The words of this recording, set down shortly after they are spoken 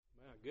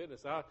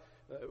Goodness,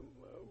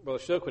 Brother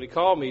Shook, when he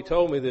called me, he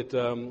told me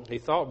that he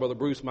thought Brother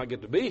Bruce might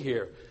get to be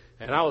here.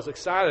 And I was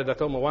excited. I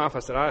told my wife, I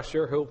said, I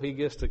sure hope he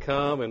gets to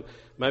come, and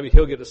maybe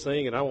he'll get to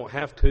sing, and I won't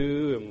have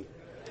to, and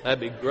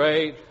that'd be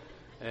great.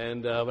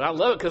 And but I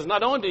love it because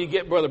not only do you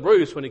get Brother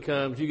Bruce when he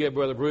comes, you get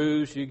Brother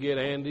Bruce, you get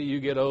Andy,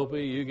 you get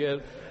Opie, you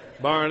get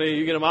Barney,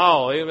 you get them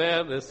all.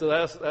 Amen. And so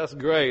that's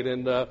great.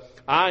 And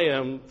I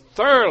am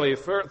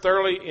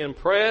thoroughly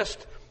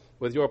impressed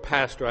with your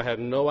pastor. I had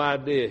no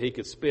idea he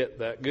could spit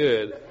that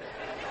good.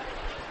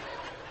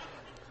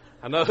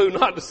 I know who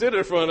not to sit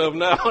in front of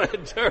now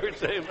in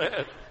church.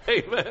 Amen.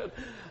 Amen.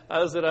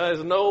 I said,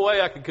 there's no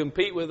way I could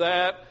compete with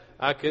that.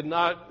 I could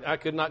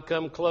not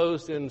come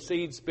close in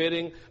seed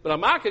spitting, but I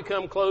might could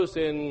come close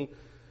in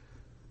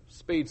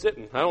speed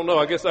sitting. I don't know.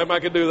 I guess I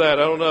might could do that.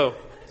 I don't know.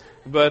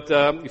 But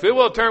if you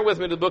will, turn with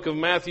me to the book of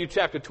Matthew,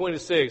 chapter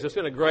 26. It's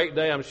been a great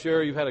day. I'm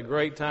sure you've had a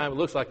great time. It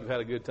looks like you've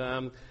had a good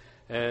time.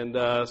 And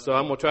so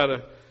I'm going to try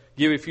to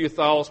give you a few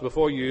thoughts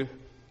before you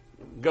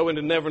go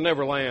into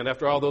Never Land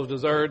after all those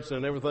desserts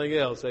and everything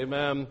else.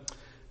 Amen.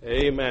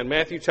 Amen.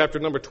 Matthew chapter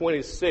number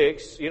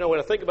 26. You know, when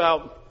I think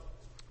about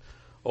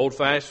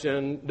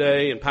Old-fashioned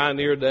day and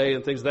Pioneer Day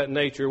and things of that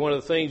nature, one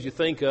of the things you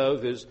think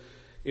of is,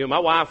 you know, my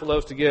wife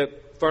loves to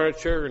get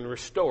furniture and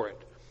restore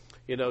it.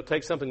 You know,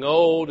 take something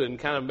old and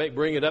kind of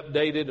bring it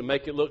updated and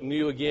make it look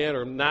new again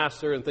or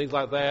nicer and things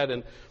like that.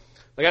 And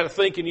I got to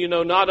thinking, you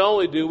know, not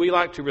only do we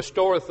like to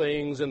restore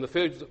things in the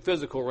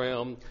physical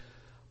realm,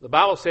 the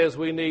Bible says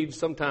we need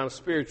sometimes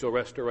spiritual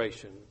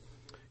restoration.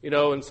 You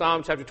know, in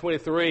Psalm chapter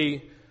 23,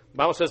 the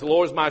Bible says, the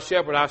Lord is my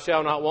shepherd, I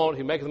shall not want.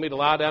 He maketh me to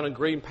lie down in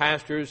green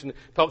pastures. And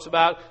talks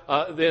about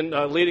then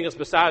leading us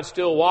beside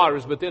still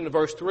waters. But then in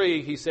verse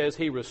 3, he says,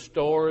 he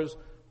restores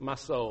my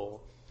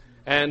soul.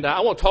 And I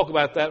want to talk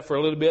about that for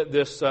a little bit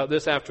this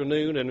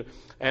afternoon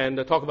and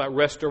talk about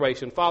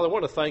restoration. Father, I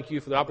want to thank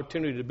you for the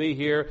opportunity to be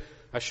here.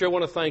 I sure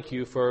want to thank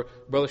you for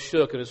Brother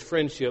Shook and his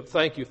friendship.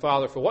 Thank you,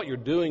 Father, for what you're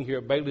doing here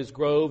at Bailey's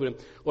Grove. And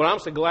Lord, I'm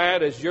so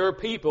glad as your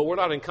people, we're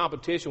not in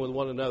competition with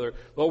one another.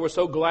 Lord, we're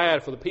so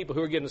glad for the people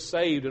who are getting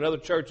saved in other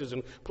churches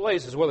and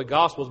places where the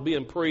gospel is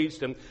being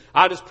preached. And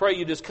I just pray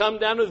you just come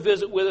down and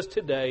visit with us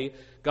today.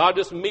 God,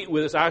 just meet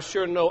with us. I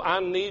sure know I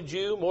need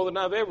you more than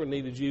I've ever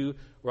needed you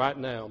right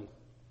now.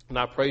 And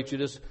I pray that you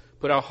just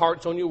put our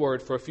hearts on your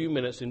word for a few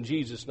minutes. In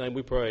Jesus' name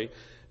we pray.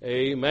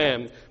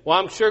 Amen. Well,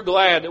 I'm sure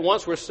glad that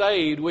once we're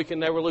saved, we can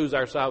never lose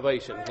our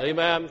salvation.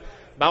 Amen.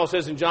 The Bible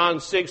says in John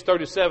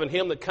 6:37,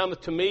 him that cometh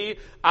to me,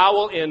 I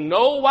will in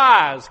no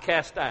wise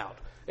cast out.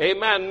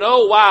 Amen.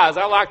 No wise.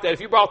 I like that.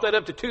 If you brought that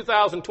up to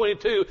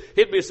 2022,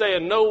 he'd be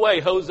saying, no way,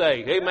 Jose.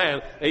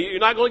 Amen. You're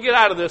not going to get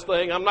out of this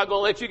thing. I'm not going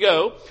to let you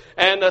go.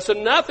 And so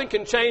nothing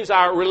can change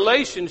our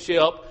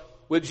relationship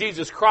with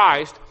Jesus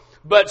Christ,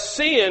 but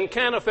sin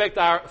can affect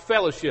our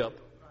fellowship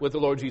with the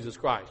Lord Jesus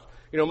Christ.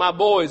 You know, my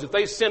boys, if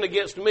they sin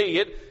against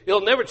me,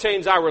 it'll never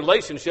change our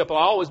relationship. I'll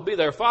always be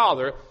their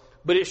father,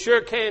 but it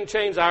sure can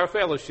change our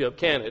fellowship,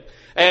 can it?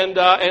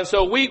 And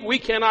so we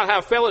cannot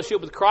have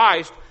fellowship with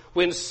Christ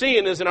when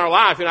sin is in our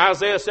life. And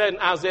Isaiah said in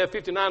Isaiah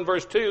 59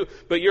 verse 2,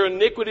 but your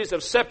iniquities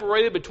have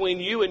separated between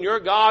you and your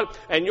God,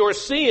 and your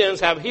sins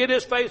have hid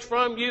his face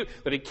from you,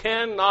 but he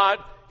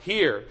cannot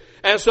hear.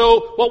 And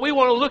so what we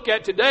want to look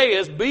at today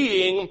is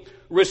being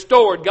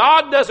restored.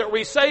 God doesn't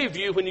resave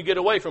you when you get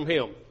away from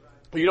him.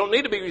 You don't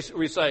need to be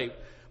resaved,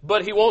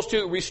 but he wants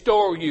to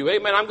restore you.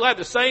 Amen. I'm glad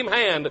the same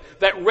hand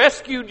that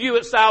rescued you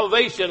at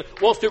salvation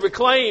wants to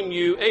reclaim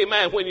you,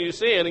 amen, when you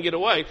sin and get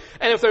away.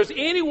 And if there's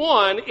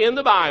anyone in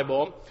the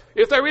Bible,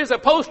 if there is a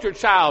poster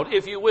child,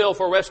 if you will,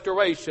 for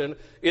restoration,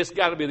 it's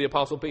got to be the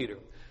Apostle Peter.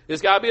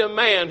 It's got to be a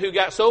man who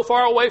got so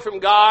far away from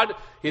God,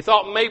 he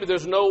thought maybe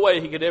there's no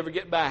way he could ever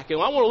get back.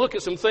 And I want to look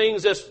at some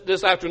things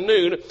this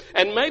afternoon,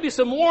 and maybe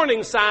some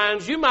warning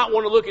signs you might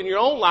want to look in your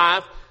own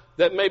life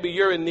that maybe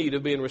you're in need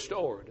of being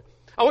restored.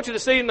 I want you to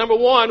see, number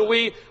one,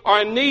 we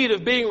are in need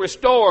of being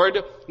restored,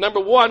 number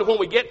one, when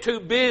we get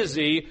too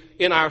busy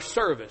in our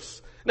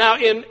service. Now,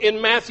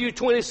 in Matthew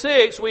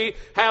 26, we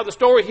have the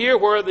story here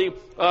where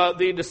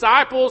the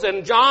disciples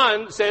and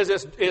John says,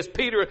 as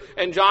Peter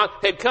and John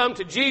had come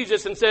to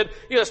Jesus and said,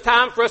 you know, it's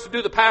time for us to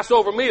do the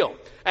Passover meal.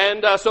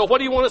 And so what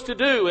do you want us to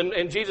do?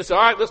 And Jesus said,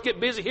 all right, let's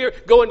get busy here,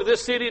 go into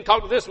this city and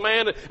talk to this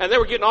man. And they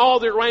were getting all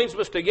the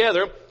arrangements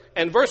together.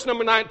 And verse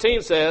number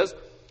 19 says,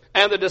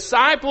 and the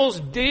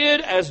disciples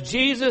did as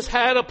Jesus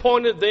had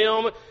appointed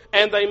them,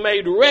 and they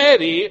made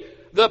ready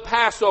the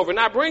Passover.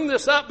 Now I bring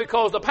this up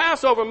because the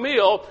Passover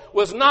meal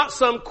was not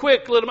some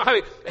quick little,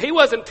 he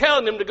wasn't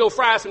telling them to go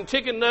fry some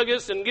chicken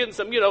nuggets and getting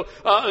some,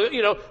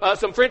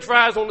 some French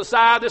fries on the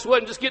side. This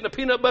wasn't just getting a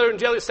peanut butter and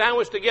jelly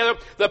sandwich together.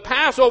 The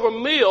Passover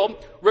meal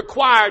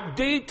required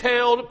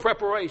detailed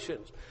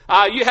preparations.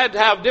 You had to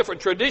have different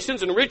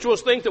traditions and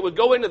rituals, things that would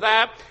go into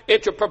that,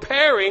 into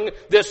preparing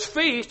this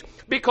feast,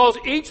 because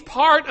each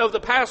part of the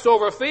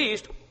Passover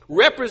feast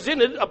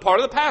represented a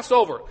part of the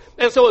Passover.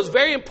 And so it's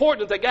very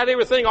important that they got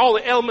everything, all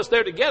the elements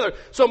there together.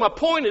 So my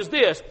point is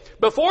this.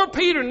 Before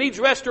Peter needs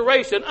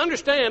restoration,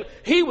 understand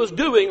he was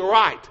doing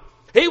right.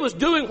 He was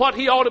doing what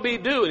he ought to be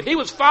doing. He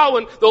was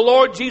following the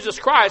Lord Jesus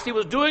Christ. He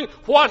was doing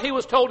what he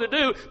was told to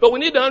do. But we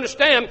need to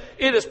understand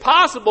it is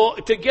possible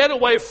to get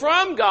away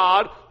from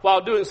God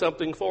while doing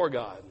something for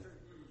God.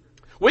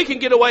 We can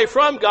get away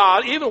from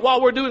God even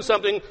while we're doing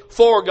something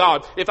for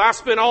God. If I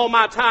spend all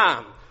my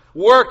time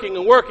working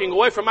and working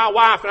away from my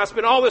wife, and I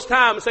spend all this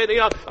time and say,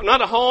 I'm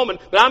not at home,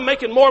 but I'm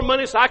making more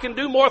money so I can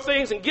do more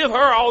things and give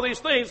her all these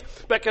things.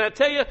 But can I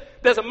tell you,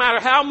 it doesn't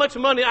matter how much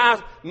money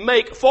I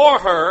make for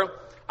her,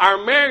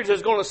 our marriage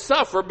is going to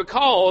suffer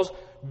because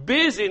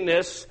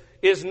busyness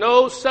is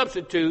no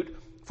substitute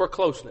for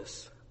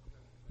closeness.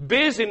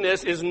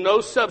 Busyness is no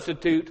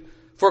substitute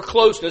for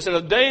closeness. And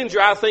the danger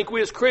I think we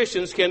as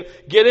Christians can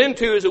get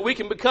into is that we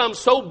can become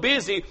so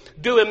busy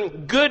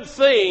doing good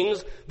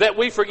things that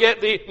we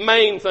forget the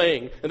main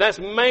thing. And that's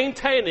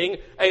maintaining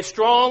a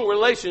strong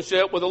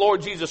relationship with the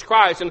Lord Jesus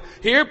Christ. And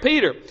here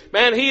Peter,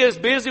 man, he is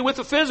busy with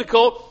the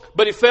physical,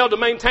 but he failed to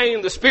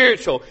maintain the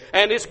spiritual.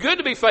 And it's good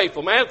to be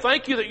faithful, man.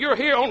 Thank you that you're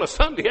here on a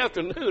Sunday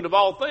afternoon of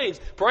all things.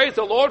 Praise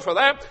the Lord for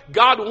that.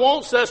 God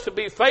wants us to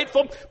be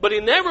faithful, but he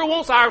never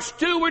wants our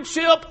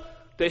stewardship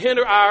to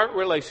hinder our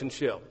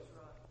relationship.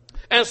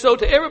 And so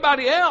to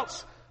everybody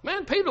else,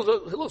 man, Peter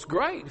looks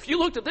great. If you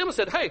looked at them and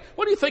said, hey,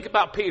 what do you think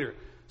about Peter?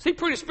 Is he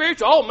pretty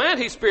spiritual? Oh, man,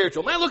 he's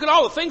spiritual. Man, look at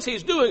all the things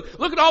he's doing.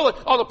 Look at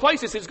all the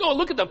places he's going.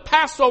 Look at the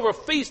Passover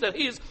feast that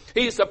he's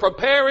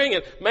preparing.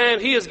 And,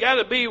 man, he has got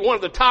to be one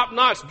of the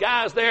top-notch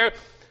guys there.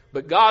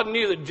 But God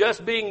knew that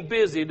just being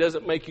busy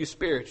doesn't make you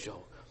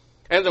spiritual.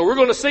 And so we're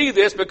going to see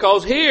this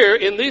because here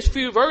in these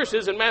few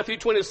verses in Matthew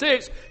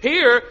 26,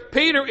 here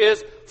Peter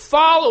is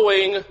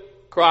following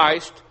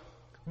Christ.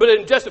 But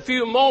in just a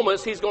few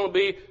moments, he's going to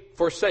be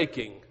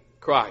forsaking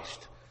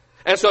Christ.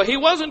 And so he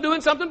wasn't doing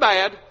something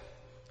bad.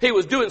 He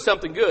was doing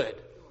something good.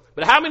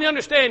 But how many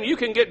understand you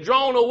can get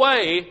drawn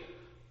away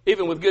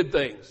even with good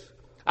things?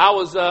 I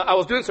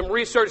was doing some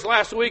research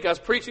last week. I was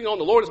preaching on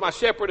the Lord is my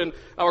shepherd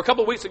or a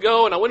couple of weeks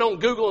ago, and I went on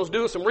Google and was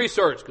doing some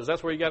research because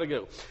that's where you got to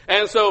go.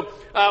 And so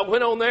I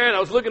went on there and I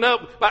was looking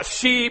up about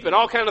sheep and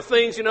all kind of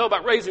things,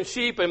 about raising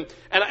sheep. And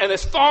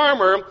this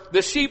farmer,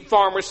 the sheep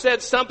farmer,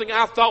 said something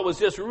I thought was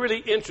just really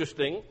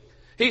interesting.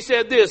 He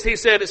said this. He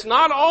said, it's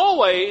not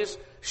always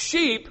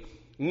sheep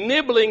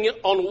nibbling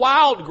on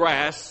wild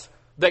grass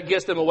that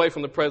gets them away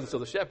from the presence of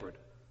the shepherd.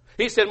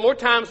 He said more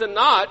times than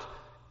not,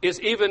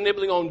 it's even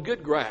nibbling on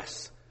good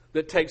grass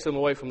that takes them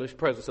away from the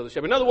presence of the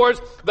shepherd. In other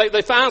words,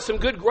 they find some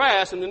good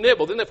grass and they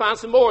nibble. Then they find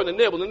some more and they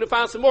nibble. Then they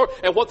find some more.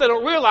 And what they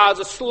don't realize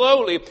is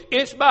slowly,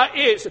 inch by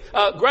inch,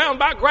 ground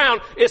by ground,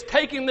 is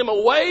taking them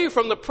away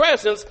from the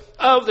presence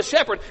of the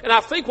shepherd. And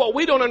I think what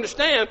we don't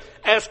understand,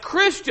 as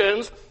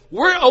Christians,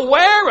 we're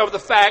aware of the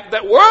fact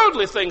that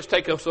worldly things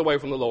take us away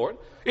from the Lord.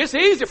 It's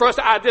easy for us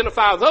to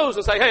identify those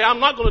and say, hey,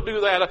 I'm not going to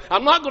do that.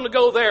 I'm not going to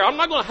go there. I'm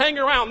not going to hang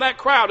around that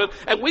crowd.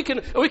 And we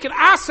can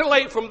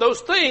isolate from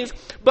those things.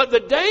 But the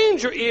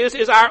danger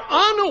is our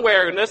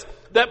unawareness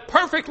that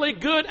perfectly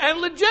good and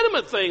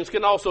legitimate things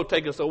can also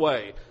take us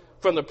away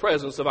from the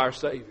presence of our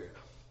Savior.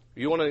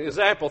 You want an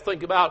example?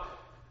 Think about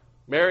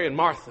Mary and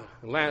Martha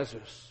and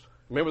Lazarus.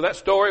 Remember that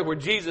story where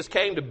Jesus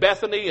came to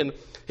Bethany and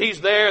he's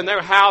there in their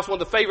house,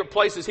 one of the favorite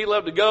places he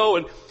loved to go.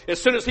 And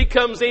as soon as he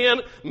comes in,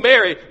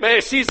 Mary,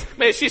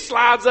 she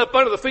slides up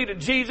under the feet of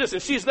Jesus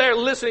and she's there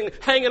listening,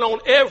 hanging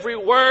on every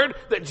word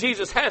that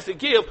Jesus has to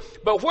give.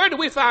 But where do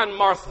we find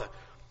Martha?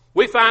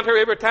 We find her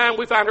every time.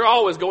 We find her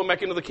always going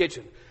back into the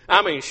kitchen.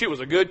 She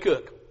was a good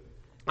cook.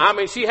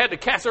 She had the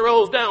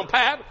casseroles down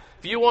pat.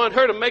 If you wanted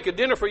her to make a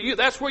dinner for you,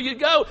 that's where you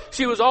go.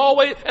 She was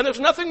always, and there's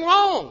nothing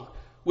wrong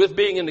with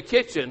being in the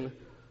kitchen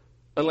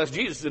unless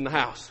Jesus is in the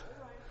house.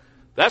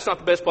 That's not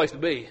the best place to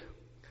be.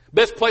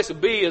 Best place to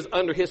be is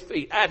under his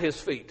feet, at his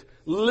feet,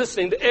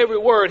 listening to every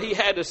word he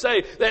had to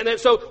say. And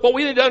so what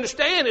we need to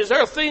understand is there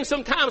are things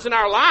sometimes in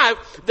our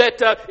life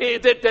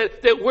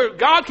that where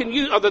God can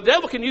use, or the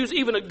devil can use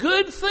even a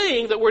good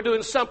thing that we're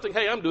doing something.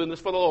 Hey, I'm doing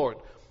this for the Lord.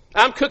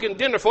 I'm cooking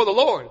dinner for the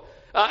Lord.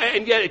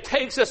 And yet it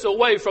takes us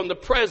away from the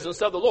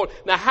presence of the Lord.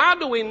 Now, how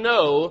do we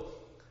know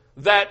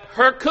that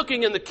her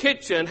cooking in the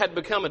kitchen had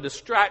become a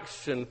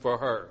distraction for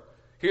her?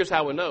 Here's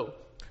how we know.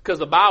 Because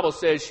the Bible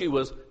says she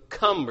was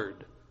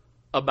cumbered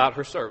about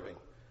her serving.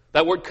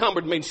 That word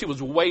cumbered means she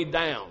was weighed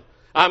down.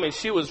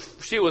 She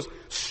was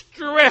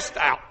stressed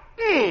out.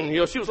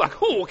 She was like,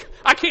 oh,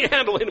 I can't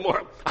handle it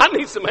anymore. I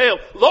need some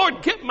help.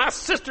 Lord, get my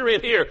sister in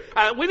here.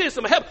 We need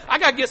some help. I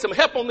got to get some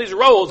help on these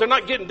rolls. They're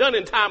not getting done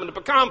in time, and the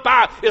pecan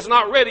pie is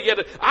not ready yet.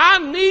 I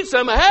need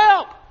some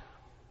help.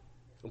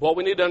 What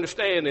we need to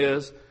understand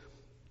is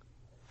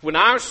when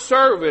our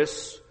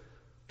service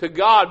to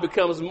God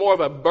becomes more of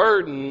a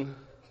burden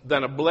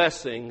than a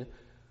blessing,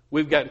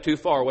 we've gotten too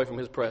far away from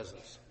his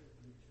presence.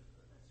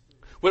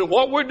 When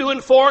what we're doing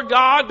for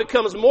God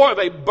becomes more of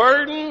a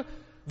burden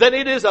than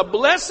it is a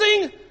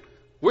blessing,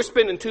 we're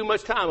spending too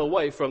much time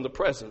away from the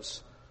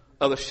presence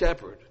of the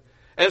shepherd.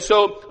 And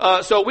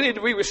so we need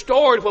to be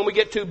restored when we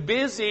get too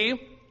busy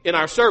in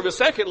our service.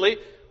 Secondly,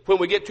 when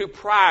we get too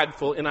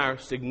prideful in our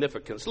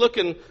significance. Look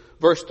in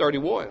verse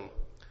 31.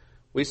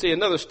 we see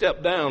another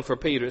step down for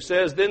Peter. It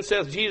says, Then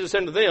saith Jesus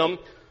unto them,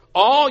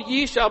 All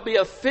ye shall be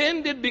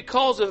offended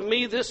because of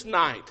me this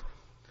night.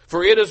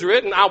 For it is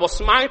written, I will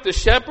smite the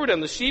shepherd,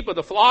 and the sheep of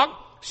the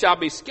flock shall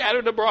be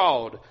scattered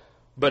abroad.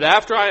 But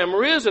after I am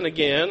risen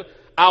again,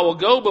 I will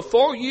go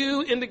before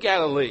you into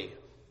Galilee.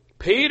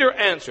 Peter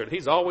answered.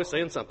 He's always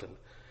saying something.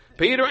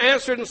 Peter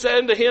answered and said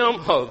unto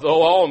him,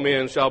 Though all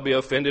men shall be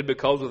offended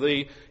because of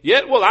thee,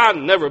 yet will I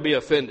never be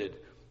offended.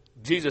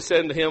 Jesus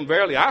said unto him,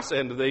 Verily I say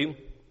unto thee,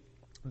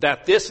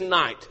 that this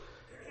night,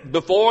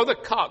 before the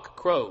cock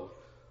crow,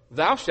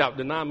 thou shalt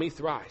deny me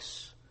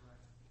thrice.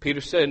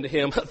 Peter said unto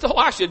him, Though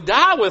I should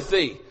die with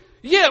thee,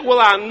 yet will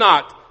I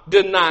not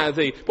deny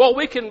thee. Well,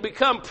 we can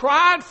become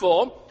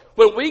prideful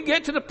when we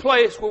get to the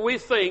place where we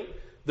think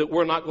that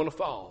we're not going to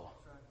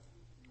fall.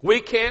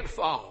 We can't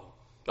fall.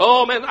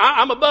 Oh man,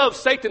 I'm above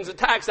Satan's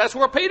attacks. That's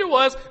where Peter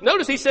was.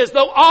 Notice he says,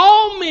 though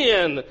all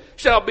men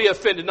shall be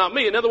offended, not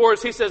me. In other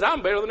words, he says,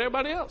 I'm better than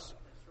everybody else.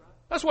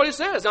 That's what he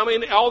says. I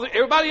mean,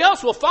 everybody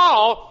else will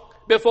fall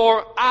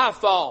before I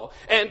fall.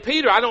 And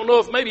Peter, I don't know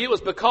if maybe it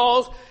was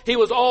because he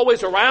was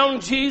always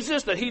around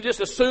Jesus that he just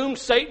assumed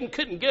Satan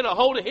couldn't get a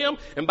hold of him.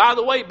 And by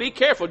the way, be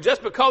careful.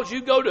 Just because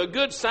you go to a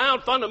good,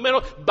 sound,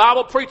 fundamental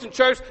Bible preaching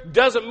church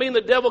doesn't mean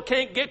the devil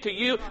can't get to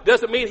you.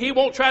 Doesn't mean he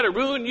won't try to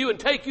ruin you and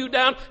take you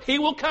down. He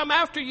will come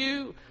after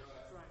you.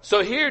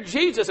 So here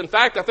Jesus, in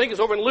fact, I think it's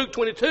over in Luke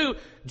 22,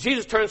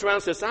 Jesus turns around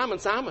and says, Simon,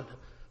 Simon,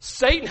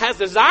 Satan has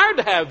desired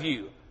to have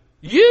you.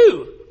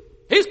 You.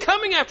 He's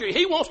coming after you.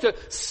 He wants to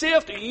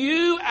sift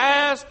you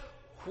as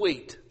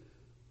wheat.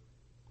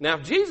 Now,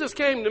 if Jesus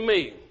came to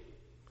me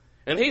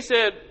and he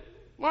said,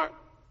 Mark,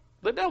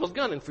 the devil's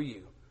gunning for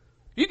you.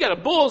 You got a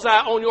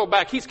bullseye on your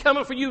back. He's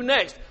coming for you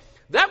next.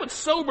 That would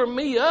sober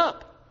me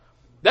up.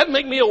 That'd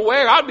make me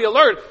aware. I'd be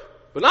alert.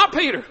 But not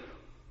Peter.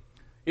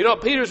 You know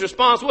what Peter's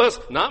response was?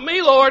 Not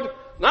me, Lord.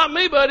 Not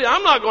me, buddy.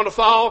 I'm not going to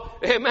fall.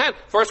 Amen.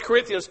 1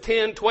 Corinthians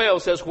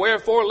 10:12 says,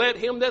 Wherefore let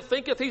him that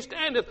thinketh he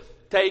standeth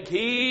take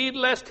heed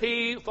lest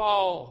he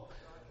fall.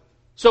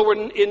 So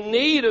we're in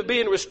need of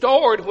being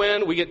restored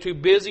when we get too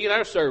busy in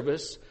our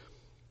service,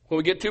 when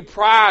we get too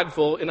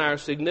prideful in our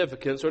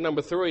significance, or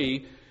number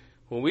 3,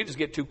 when we just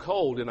get too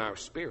cold in our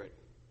spirit.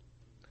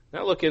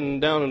 Now looking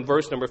down in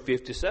verse number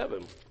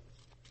 57,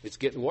 it's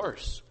getting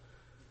worse.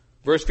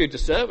 Verse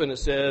 57, it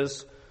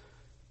says,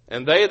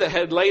 And they that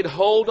had laid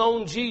hold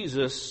on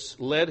Jesus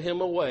led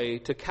him away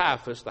to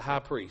Caiaphas the high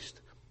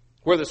priest,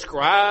 where the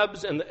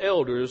scribes and the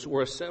elders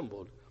were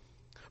assembled.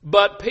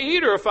 But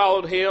Peter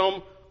followed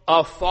him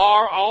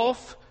afar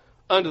off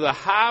unto the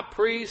high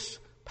priest's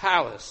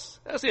palace.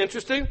 That's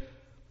interesting.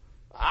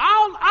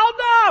 I'll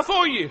die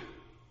for you.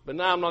 But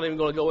now I'm not even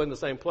going to go in the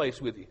same place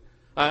with you.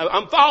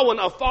 I'm following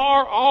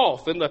afar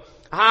off in the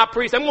high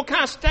priest. I'm going to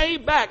kind of stay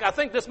back. I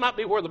think this might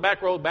be where the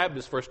Back Road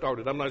Baptist first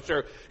started. I'm not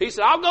sure. He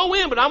said, I'll go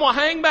in, but I'm going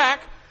to hang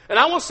back. And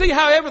I want to see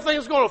how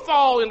everything's going to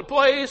fall into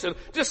place and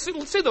just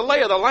see the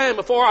lay of the land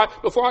before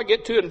I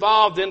get too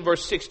involved in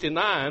verse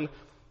 69.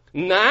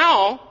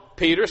 Now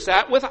Peter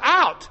sat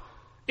without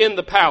in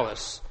the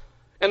palace.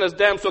 And as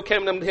damsel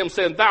came unto him,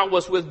 saying, Thou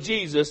wast with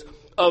Jesus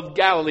of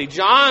Galilee.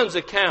 John's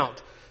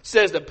account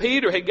says that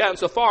Peter had gotten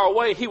so far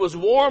away, he was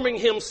warming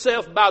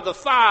himself by the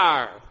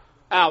fire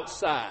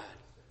outside.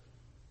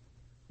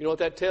 You know what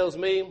that tells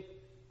me?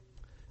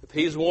 If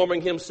he's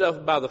warming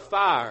himself by the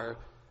fire,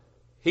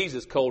 he's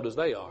as cold as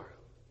they are.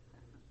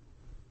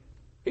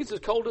 He's as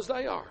cold as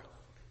they are.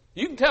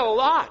 You can tell a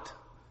lot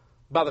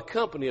by the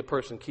company a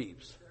person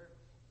keeps,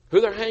 who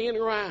they're hanging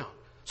around.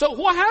 So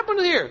what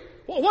happened here?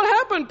 Well, what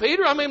happened,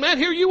 Peter? I mean, man,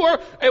 here you were.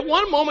 At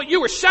one moment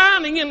you were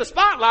shining in the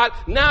spotlight.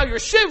 Now you're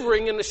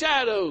shivering in the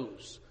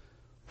shadows.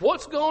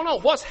 What's going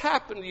on? What's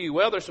happened to you?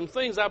 Well, there's some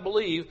things I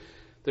believe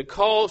that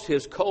caused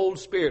his cold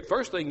spirit.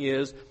 First thing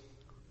is,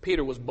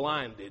 Peter was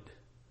blinded.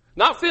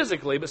 Not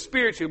physically, but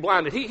spiritually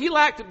blinded. He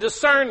lacked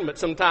discernment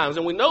sometimes.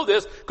 And we know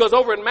this because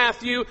over in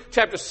Matthew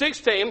chapter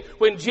 16,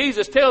 when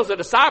Jesus tells the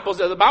disciples,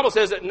 the Bible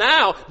says that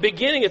now,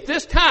 beginning at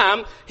this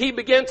time, he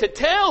began to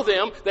tell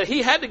them that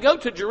he had to go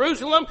to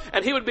Jerusalem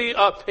and he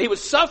would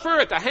suffer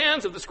at the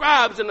hands of the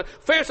scribes and the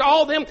Pharisees,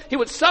 all of them. He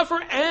would suffer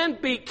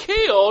and be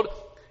killed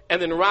and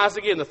then rise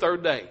again the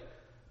third day.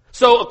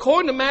 So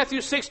according to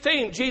Matthew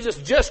 16, Jesus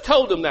just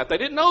told them that. They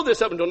didn't know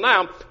this up until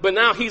now, but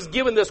now he's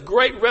given this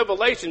great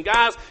revelation.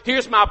 Guys,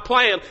 here's my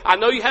plan. I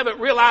know you haven't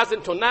realized it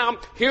until now.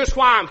 Here's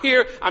why I'm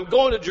here. I'm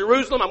going to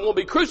Jerusalem. I'm going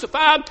to be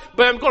crucified,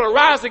 but I'm going to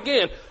rise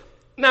again.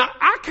 Now,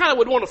 I kind of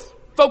would want to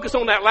focus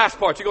on that last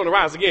part. You're going to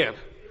rise again.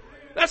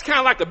 That's kind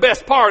of like the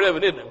best part of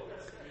it, isn't it?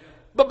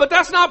 But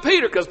that's not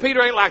Peter, because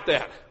Peter ain't like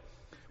that.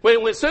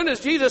 When as soon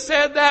as Jesus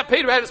said that,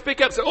 Peter had to speak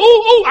up and say,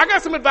 I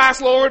got some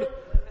advice, Lord.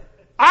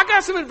 I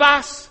got some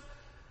advice.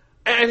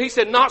 And he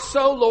said, Not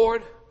so,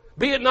 Lord.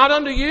 Be it not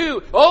unto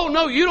you. Oh,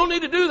 no, you don't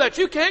need to do that.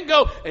 You can't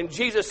go. And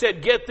Jesus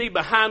said, Get thee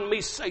behind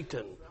me,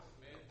 Satan.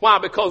 Why?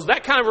 Because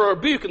that kind of a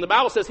rebuke, and the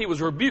Bible says he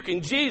was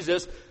rebuking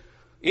Jesus.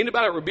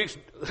 Anybody that rebukes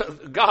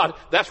God,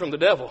 that's from the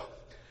devil.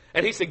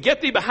 And he said,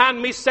 get thee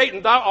behind me,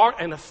 Satan, thou art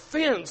an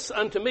offense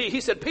unto me.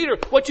 He said, Peter,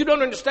 what you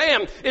don't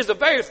understand is the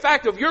very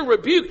fact of your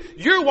rebuke.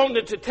 You're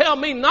wanting to tell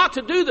me not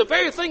to do the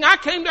very thing I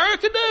came to earth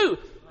to do,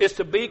 is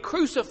to be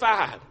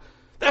crucified.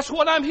 That's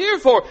what I'm here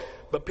for.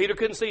 But Peter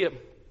couldn't see it.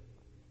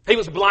 He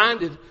was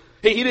blinded.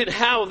 He didn't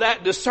have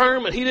that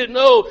discernment. He didn't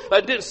know,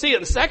 didn't see it.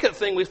 And the second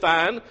thing we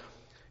find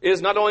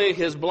is not only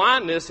his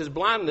blindness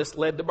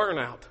led to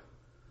burnout.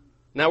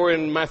 Now we're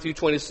in Matthew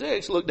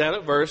 26. Look down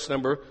at verse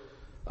number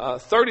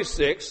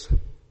 36.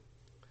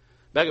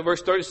 Back at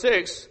verse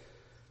 36.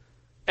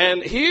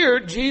 And here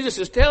Jesus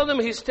is telling them,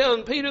 he's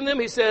telling Peter and them,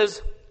 he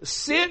says,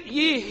 sit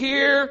ye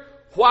here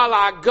while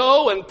I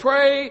go and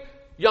pray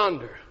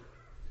yonder.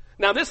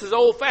 Now this is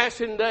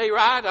old-fashioned day,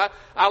 right?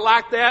 I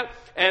like that.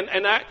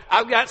 And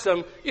I've got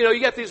some, you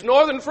got these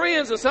northern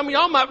friends, and some of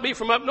y'all might be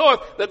from up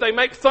north, that they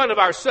make fun of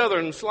our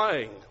southern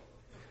slang.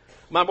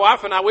 My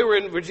wife and I, we were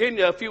in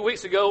Virginia a few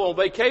weeks ago on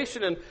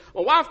vacation, and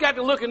my wife got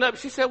to looking up.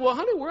 She said, well,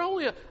 honey, we're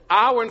only an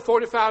hour and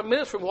 45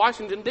 minutes from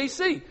Washington,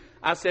 D.C.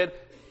 I said,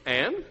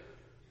 and?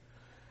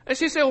 And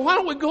she said, well, why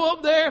don't we go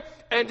up there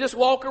and just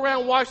walk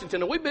around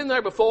Washington? And we've been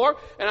there before.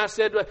 And I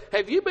said,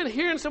 have you been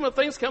hearing some of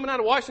the things coming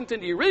out of Washington?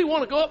 Do you really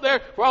want to go up there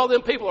where all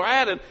them people are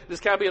at? And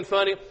just kind of being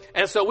funny.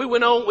 And so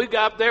we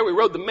got up there. We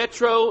rode the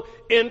metro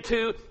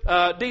into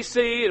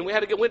D.C. and we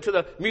went to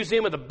the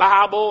Museum of the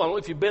Bible. I don't know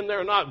if you've been there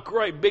or not.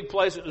 Great big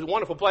place. It was a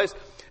wonderful place.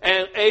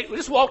 And we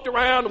just walked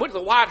around and went to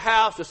the White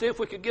House to see if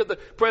we could give the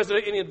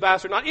president any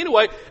advice or not.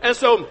 Anyway, and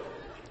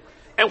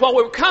while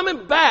we were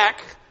coming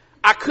back,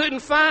 I couldn't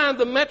find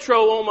the metro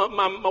on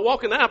my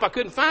walking app. I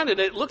couldn't find it.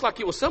 It looked like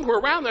it was somewhere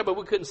around there, but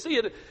we couldn't see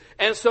it.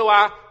 And so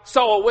I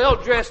saw a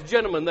well-dressed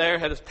gentleman there,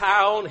 had his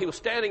tie on. He was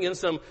standing in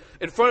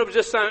front of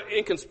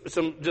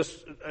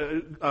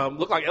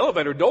looked like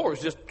elevator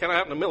doors, just kind of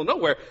out in the middle of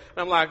nowhere. And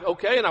I'm like,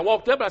 okay. And I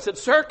walked up and I said,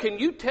 sir, can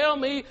you tell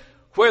me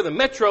where the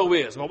metro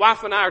is? My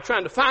wife and I are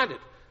trying to find it.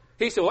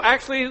 He said, well,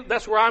 actually,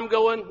 that's where I'm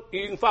going.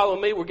 You can follow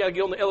me. We've got to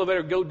get on the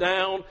elevator, go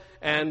down,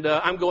 and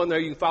I'm going there.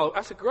 You can follow.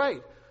 I said,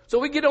 great. So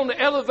we get on the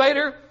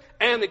elevator,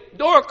 and the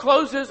door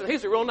closes, and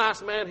he's a real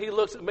nice man. He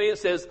looks at me and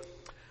says,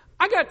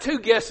 I got two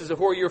guesses of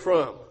where you're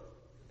from.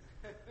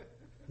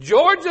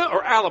 Georgia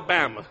or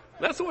Alabama?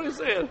 That's what he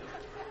said.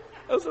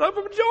 I said, I'm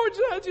from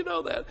Georgia. How'd you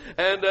know that?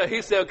 And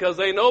he said, because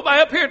ain't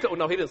nobody up here.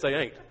 No, he didn't say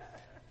ain't.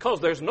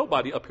 Because there's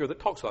nobody up here that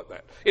talks like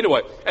that.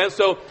 Anyway, and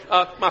so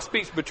my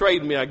speech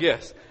betrayed me, I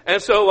guess. And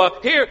so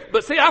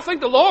but see, I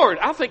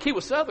think he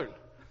was Southern.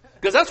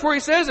 Because that's where he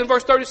says in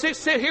verse 36,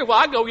 sit here while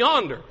I go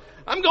yonder.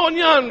 I'm going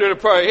yonder to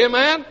pray.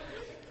 Amen?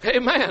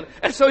 Amen.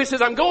 And so he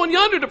says, I'm going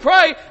yonder to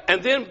pray.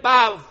 And then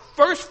by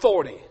verse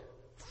 40,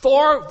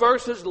 4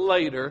 verses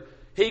later,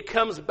 he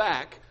comes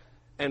back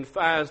and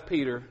finds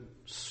Peter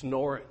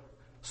snoring,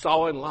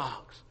 sawing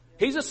logs.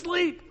 He's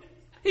asleep.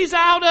 He's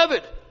out of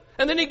it.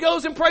 And then he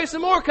goes and prays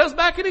some more, comes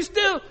back, and he's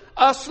still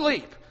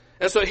asleep.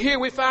 And so here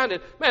we find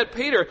it. Man,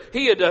 Peter,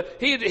 he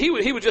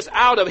was just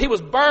out of it. He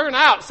was burned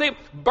out. See,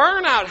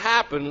 burnout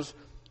happens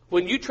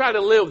when you try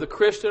to live the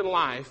Christian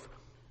life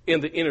in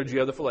the energy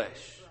of the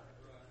flesh.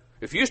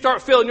 If you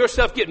start feeling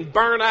yourself getting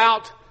burned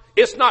out,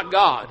 it's not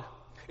God.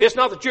 It's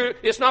not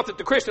that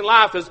the Christian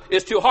life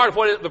is too hard.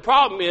 The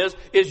problem is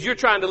you're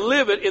trying to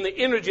live it in the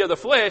energy of the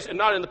flesh and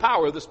not in the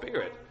power of the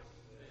Spirit.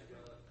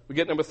 We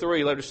get number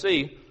 3, letter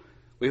C.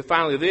 We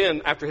finally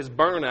then, after his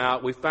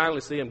burnout, we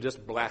finally see him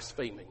just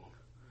blaspheming.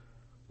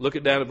 Look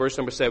it down at verse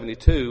number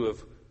 72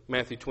 of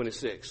Matthew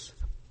 26.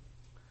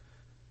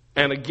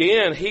 And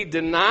again, he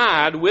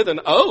denied with an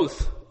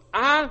oath,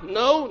 I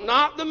know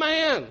not the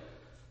man.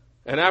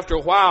 And after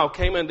a while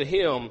came unto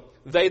him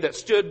they that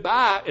stood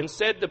by and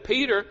said to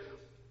Peter,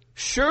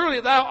 surely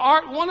thou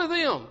art one of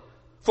them,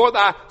 for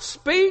thy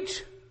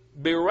speech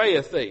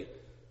bewrayeth thee.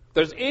 If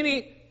there's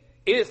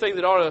anything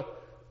that ought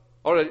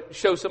to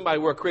show somebody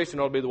we're a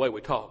Christian, ought to be the way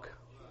we talk.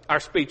 Our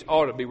speech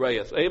ought to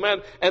bewrayeth.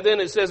 Amen. And then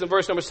it says in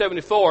verse number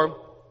 74,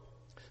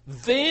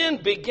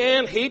 then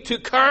began he to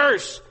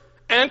curse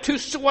and to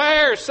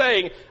swear,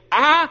 saying,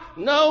 I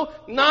know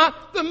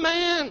not the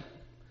man.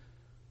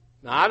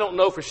 Now, I don't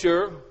know for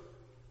sure,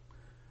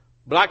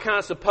 but I kind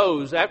of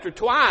suppose after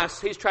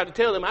twice he's tried to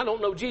tell them, I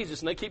don't know Jesus,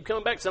 and they keep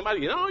coming back to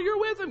somebody, you're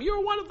with him,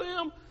 you're one of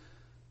them.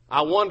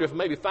 I wonder if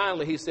maybe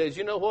finally he says,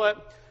 you know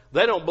what?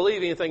 They don't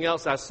believe anything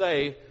else I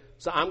say,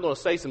 so I'm going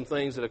to say some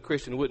things that a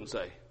Christian wouldn't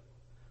say.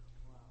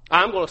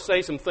 I'm going to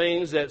say some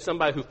things that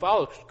somebody who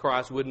follows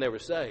Christ would never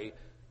say,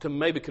 to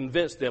maybe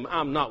convince them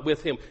I'm not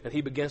with him. And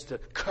he begins to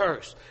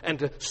curse and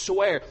to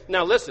swear.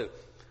 Now listen,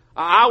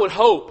 I would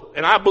hope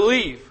and I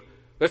believe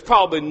there's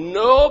probably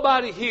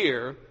nobody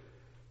here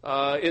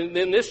in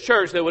this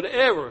church that would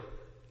ever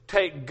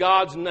take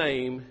God's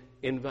name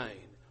in vain.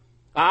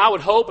 I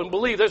would hope and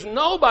believe there's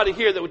nobody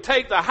here that would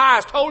take the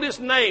highest, holiest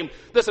name,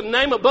 that's a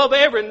name above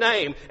every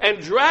name, and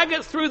drag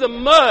it through the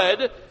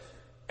mud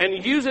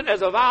and use it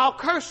as a vile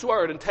curse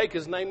word and take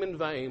his name in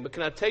vain. But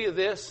can I tell you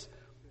this?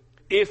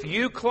 If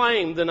you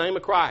claim the name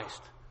of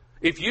Christ,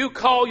 if you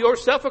call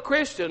yourself a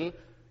Christian,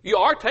 you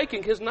are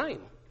taking his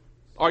name.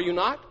 Are you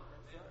not?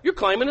 You're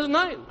claiming his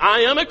name.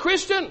 I am a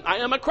Christian. I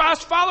am a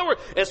Christ follower.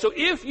 And so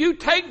if you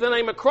take the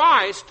name of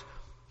Christ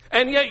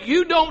and yet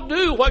you don't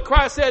do what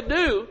Christ said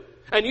do,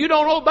 and you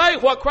don't obey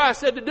what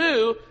Christ said to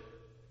do,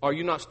 are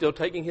you not still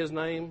taking his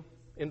name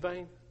in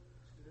vain?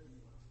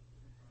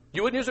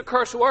 You wouldn't use a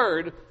curse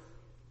word,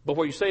 but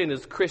what you're saying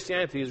is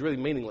Christianity is really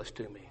meaningless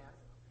to me.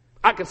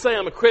 I can say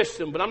I'm a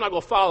Christian, but I'm not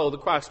going to follow the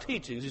Christ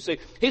teachings. You see,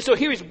 so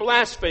here he's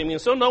blaspheming,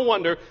 and so no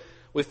wonder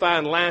we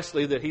find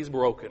lastly that he's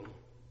broken.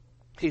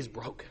 He's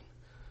broken.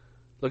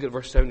 Look at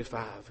verse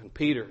 75. And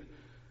Peter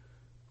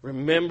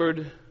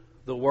remembered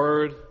the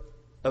word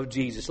of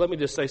Jesus. Let me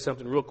just say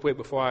something real quick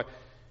before I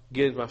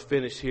get into my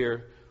finish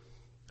here.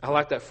 I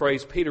like that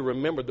phrase, Peter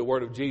remembered the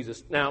word of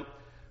Jesus. Now,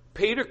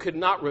 Peter could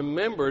not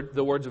remember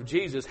the words of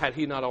Jesus had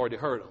he not already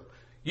heard them.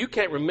 You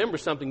can't remember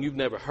something you've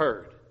never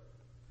heard.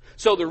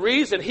 So the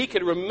reason he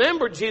could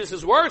remember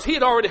Jesus' words, he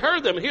had already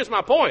heard them. And here's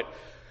my point.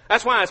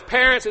 That's why as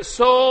parents it's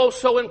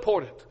so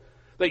important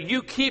that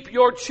you keep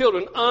your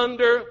children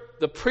under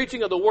the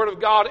preaching of the Word of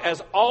God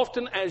as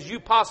often as you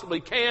possibly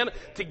can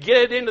to get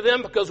it into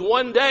them, because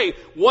one day,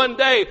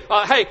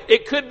 hey,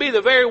 it could be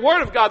the very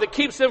Word of God that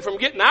keeps them from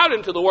getting out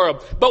into the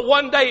world. But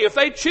one day, if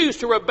they choose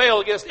to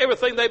rebel against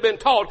everything they've been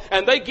taught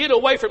and they get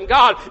away from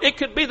God, it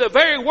could be the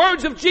very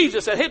words of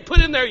Jesus that He'd put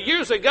in there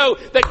years ago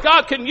that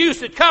God can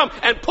use to come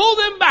and pull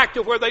them back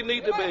to where they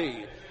need to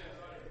be.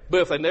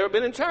 But if they've never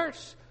been in church,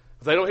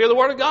 if they don't hear the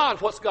Word of God,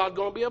 what's God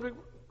going to be able to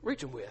reach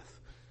them with?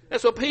 And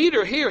so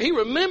Peter here, he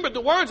remembered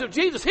the words of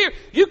Jesus. Here,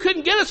 you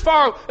couldn't get as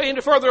far any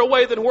further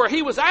away than where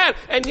he was at.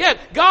 And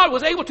yet, God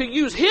was able to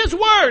use his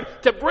word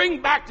to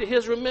bring back to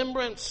his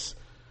remembrance.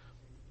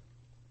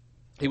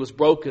 He was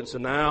broken. So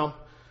now,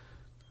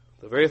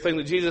 the very thing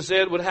that Jesus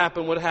said would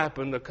happen.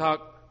 The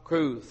cock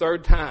crew,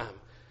 third time.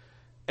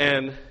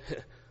 And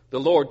the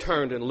Lord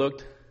turned and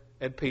looked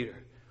at Peter.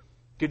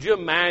 Could you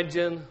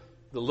imagine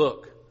the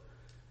look?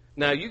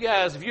 Now, you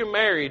guys, if you're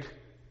married,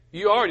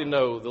 you already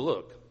know the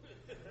look.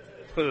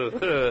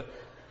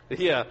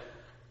 Yeah.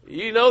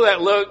 You know that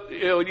look,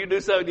 when you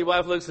do something, your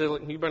wife looks at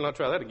it, you better not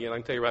try that again, I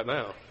can tell you right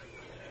now.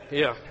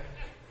 Yeah.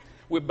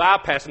 We're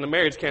bypassing the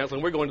marriage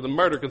counseling. We're going to the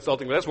murder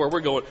consulting. That's where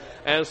we're going.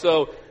 And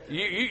so,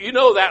 you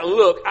know that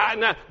look.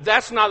 Now,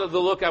 that's not the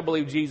look I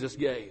believe Jesus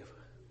gave.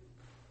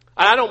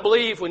 I don't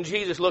believe when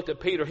Jesus looked at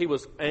Peter, he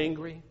was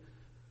angry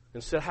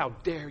and said, how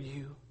dare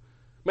you?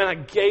 Man, I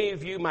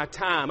gave you my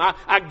time.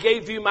 I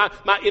gave you my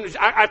energy.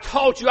 I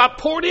taught you. I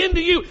poured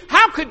into you.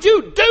 How could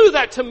you do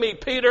that to me,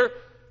 Peter?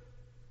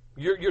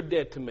 You're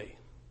dead to me.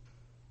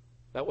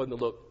 That wasn't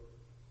the look.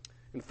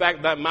 In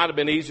fact, that might have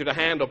been easier to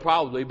handle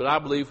probably, but I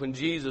believe when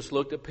Jesus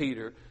looked at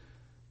Peter,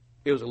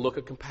 it was a look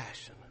of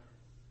compassion.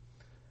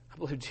 I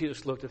believe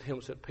Jesus looked at him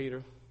and said,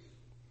 Peter,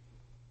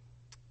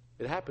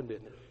 it happened,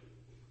 didn't it?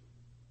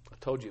 I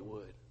told you it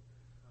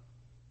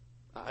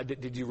would.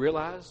 Did you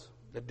realize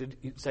that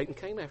Satan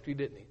came after you,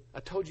 didn't he?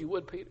 I told you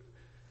would, Peter.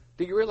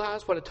 Do you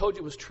realize what I told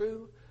you was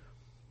true?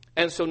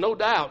 And so no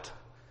doubt,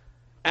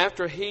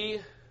 after he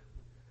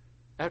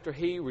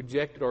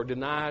rejected or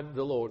denied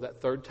the Lord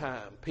that third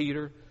time,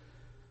 Peter,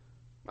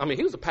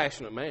 he was a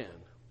passionate man.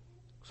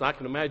 So I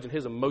can imagine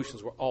his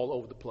emotions were all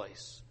over the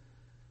place.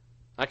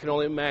 I can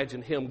only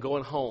imagine him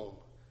going home.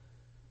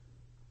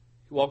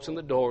 He walks in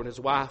the door and his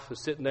wife is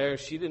sitting there.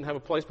 She didn't have a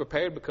place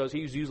prepared because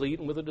he was usually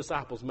eating with the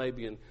disciples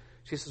maybe, and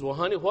she says, well,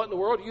 honey, what in the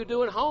world are you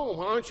doing home?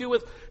 Aren't you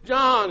with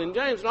John and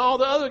James and all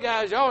the other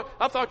guys?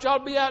 I thought y'all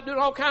would be out doing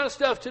all kind of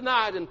stuff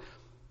tonight. And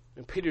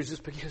Peter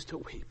just begins to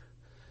weep.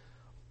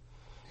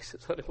 He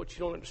says, honey, what you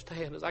don't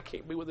understand is I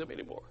can't be with them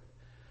anymore.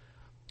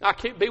 I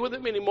can't be with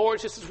them anymore.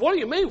 And she says, what do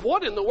you mean?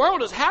 What in the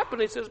world has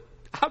happened? He says,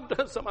 I've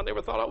done something I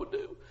never thought I would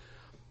do.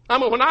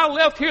 When I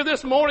left here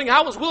this morning,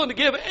 I was willing to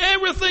give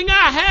everything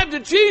I had to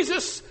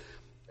Jesus.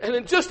 And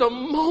in just a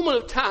moment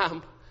of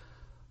time,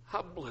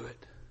 I blew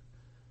it.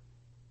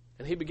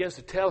 And he begins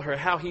to tell her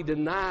how he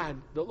denied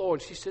the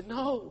Lord. She said,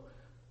 no,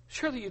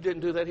 surely you didn't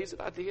do that. He said,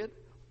 I did.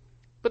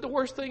 But the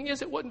worst thing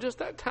is, it wasn't just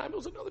that time, it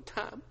was another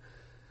time.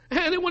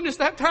 And it wasn't just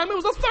that time, it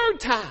was a third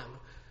time.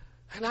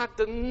 And I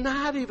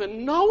denied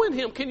even knowing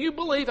him. Can you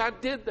believe I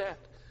did that?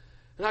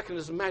 And I can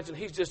just imagine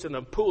he's just in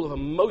a pool of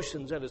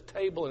emotions at his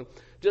table and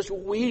just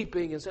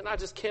weeping and saying,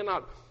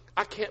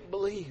 I can't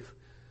believe.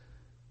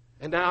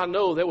 And now I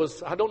know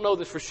I don't know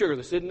this for sure,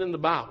 this isn't in the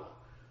Bible,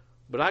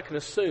 but I can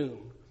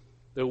assume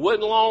that it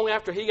wasn't long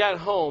after he got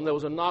home, there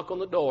was a knock on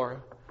the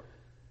door,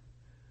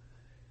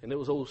 and it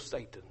was old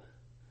Satan.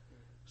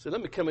 So let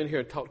me come in here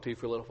and talk to you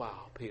for a little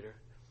while, Peter.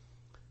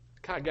 I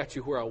kind of got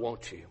you where I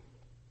want you.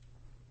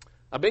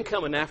 I've been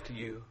coming after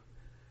you,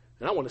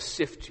 and I want to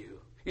sift you.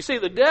 You see,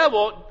 the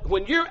devil,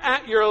 when you're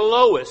at your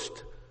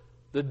lowest,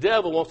 the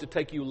devil wants to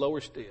take you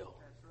lower still.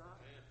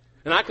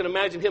 And I can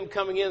imagine him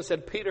coming in and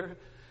said, Peter,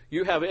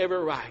 you have every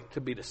right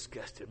to be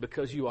disgusted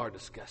because you are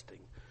disgusting.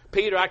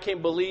 Peter, I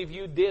can't believe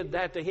you did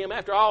that to him.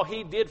 After all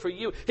he did for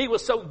you, he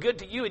was so good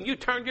to you, and you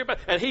turned your back,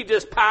 and he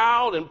just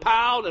piled and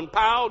piled and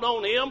piled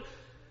on him.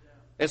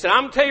 And said,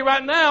 I'm going to tell you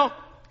right now,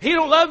 he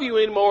don't love you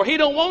anymore. He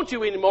don't want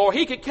you anymore.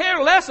 He could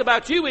care less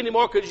about you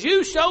anymore because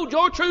you showed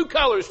your true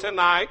colors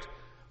tonight.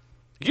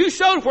 You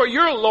showed where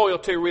your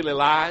loyalty really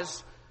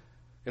lies.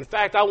 In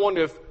fact, I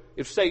wonder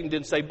if Satan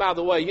didn't say, by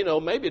the way,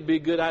 maybe it'd be a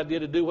good idea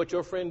to do what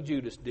your friend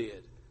Judas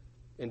did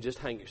and just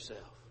hang yourself.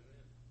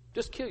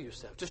 Just kill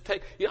yourself.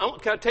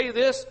 Can I tell you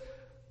this?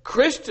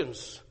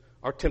 Christians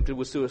are tempted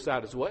with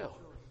suicide as well.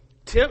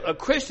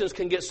 Christians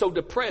can get so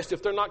depressed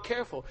if they're not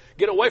careful.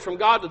 Get away from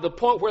God to the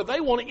point where they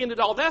want to end it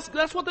all.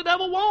 That's what the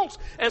devil wants.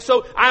 And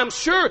so I'm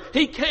sure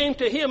he came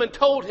to him and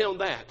told him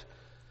that.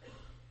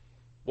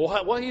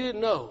 Well, what he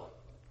didn't know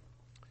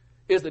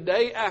is the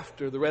day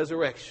after the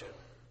resurrection,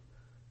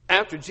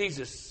 after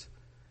Jesus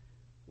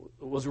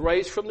was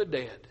raised from the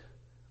dead,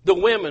 the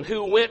women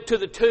who went to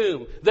the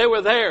tomb, they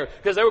were there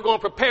because they were going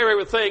to prepare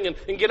everything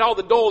and get all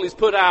the doilies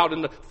put out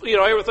and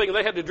everything. And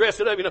they had to dress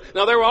it up.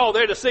 Now they were all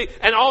there to see.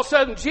 And all of a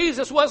sudden,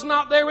 Jesus was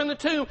not there in the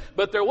tomb,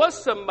 but there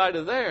was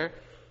somebody there.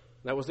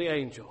 That was the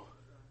angel.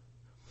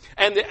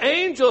 And the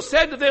angel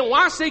said to them,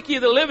 "Why seek ye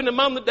the living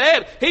among the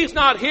dead? He's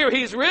not here;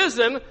 he's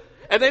risen."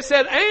 And they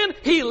said, "And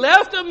he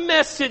left a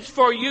message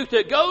for you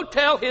to go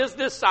tell his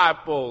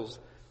disciples."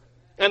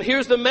 And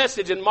here's the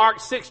message in Mark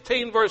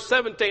 16, verse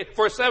 7.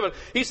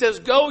 He says,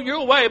 "Go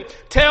your way,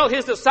 tell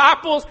his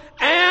disciples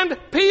and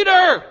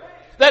Peter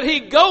that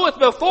he goeth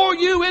before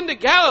you into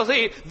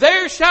Galilee.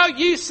 There shall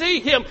ye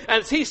see him,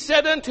 as he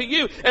said unto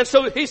you." And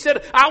so he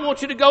said, I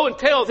want you to go and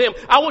tell them.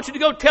 I want you to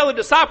go tell the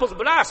disciples,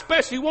 but I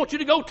especially want you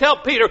to go tell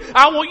Peter.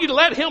 I want you to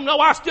let him know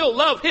I still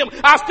love him.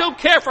 I still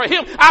care for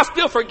him. I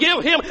still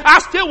forgive him. I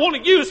still want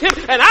to use him.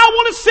 And I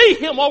want to see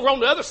him over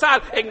on the other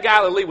side in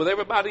Galilee with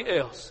everybody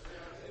else.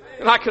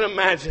 And I can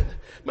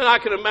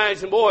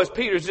imagine, boy, as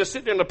Peter's just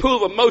sitting in the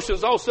pool of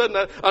emotions, all of a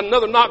sudden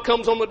another knock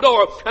comes on the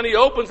door, and he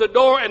opens the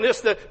door, and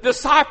it's the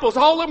disciples,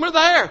 all of them are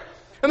there.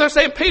 And they're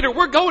saying, "Peter,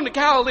 we're going to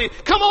Galilee.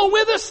 Come on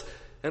with us."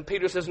 And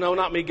Peter says, "No,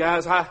 not me,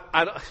 guys.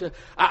 I'm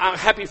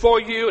happy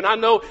for you, and I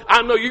know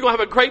you're going to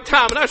have a great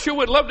time, and I sure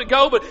would love to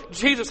go, but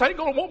Jesus ain't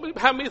going to want me to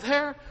have me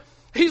there.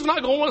 He's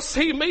not going to want to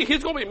see me.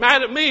 He's going to be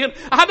mad at me, and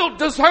I don't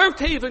deserve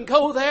to even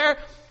go there."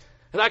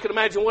 And I can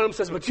imagine one of them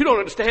says, "But you don't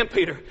understand,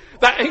 Peter.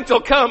 That angel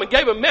come and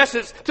gave a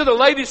message to the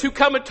ladies who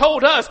come and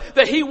told us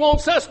that he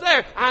wants us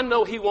there. I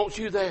know he wants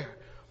you there.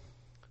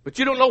 But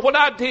you don't know what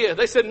I did."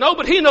 They said, "No,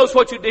 but he knows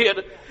what you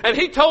did. And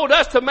he told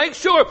us to make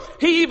sure.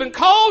 He even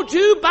called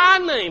you by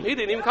name." He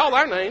didn't even call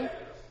our name.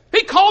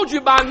 He called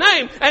you by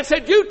name and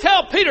said, "You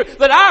tell Peter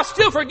that I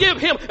still forgive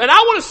him, and I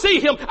want to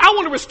see him. I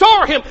want to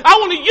restore him. I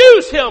want to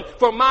use him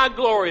for my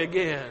glory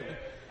again."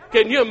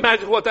 Can you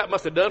imagine what that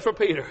must have done for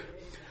Peter?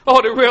 Oh,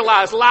 to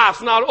realize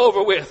life's not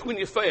over with when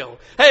you fail.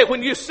 Hey,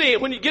 when you sin,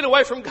 when you get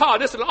away from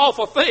God, it's an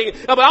awful thing.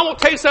 But I want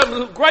to tell you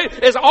something great.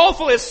 As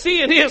awful as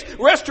sin is,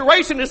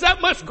 restoration is that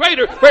much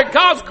greater, where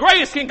God's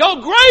grace can go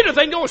greater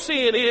than your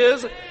sin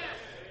is.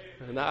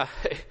 And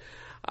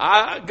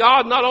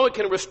God not only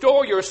can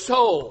restore your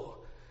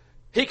soul,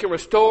 he can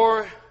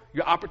restore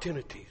your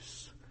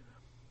opportunities.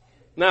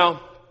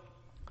 Now,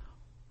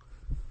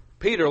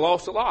 Peter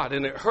lost a lot,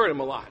 and it hurt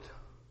him a lot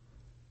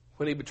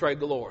when he betrayed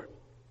the Lord.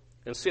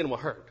 And sin will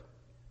hurt.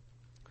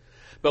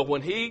 But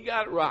when he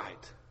got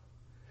right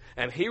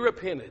and he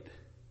repented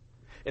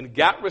and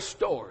got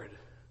restored,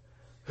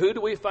 who do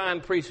we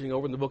find preaching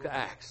over in the book of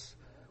Acts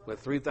when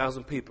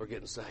 3,000 people are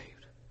getting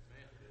saved?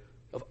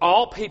 Of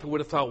all people would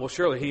have thought, well,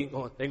 surely they ain't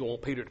going to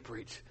want Peter to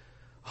preach.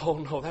 Oh,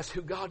 no, that's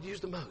who God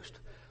used the most.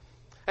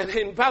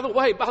 And by the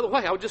way,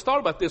 I just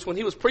thought about this when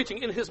he was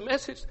preaching in his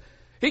message.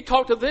 He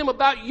talked to them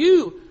about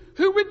you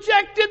who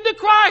rejected the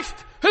Christ,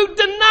 who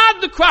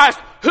denied the Christ.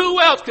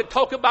 Who else could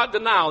talk about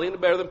denial any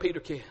better than Peter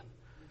can?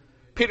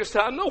 Peter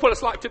said, "I know what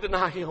it's like to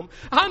deny him.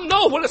 I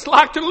know what it's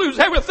like to lose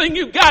everything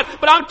you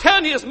got. But I'm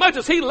telling you, as much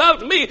as he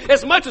loved me,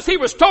 as much as he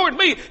restored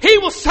me, he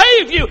will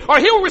save you, or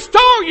he will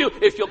restore you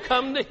if you'll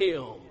come to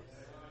him."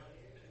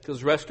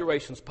 Because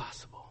restoration's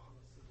possible.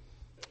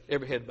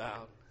 Every head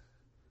bowed.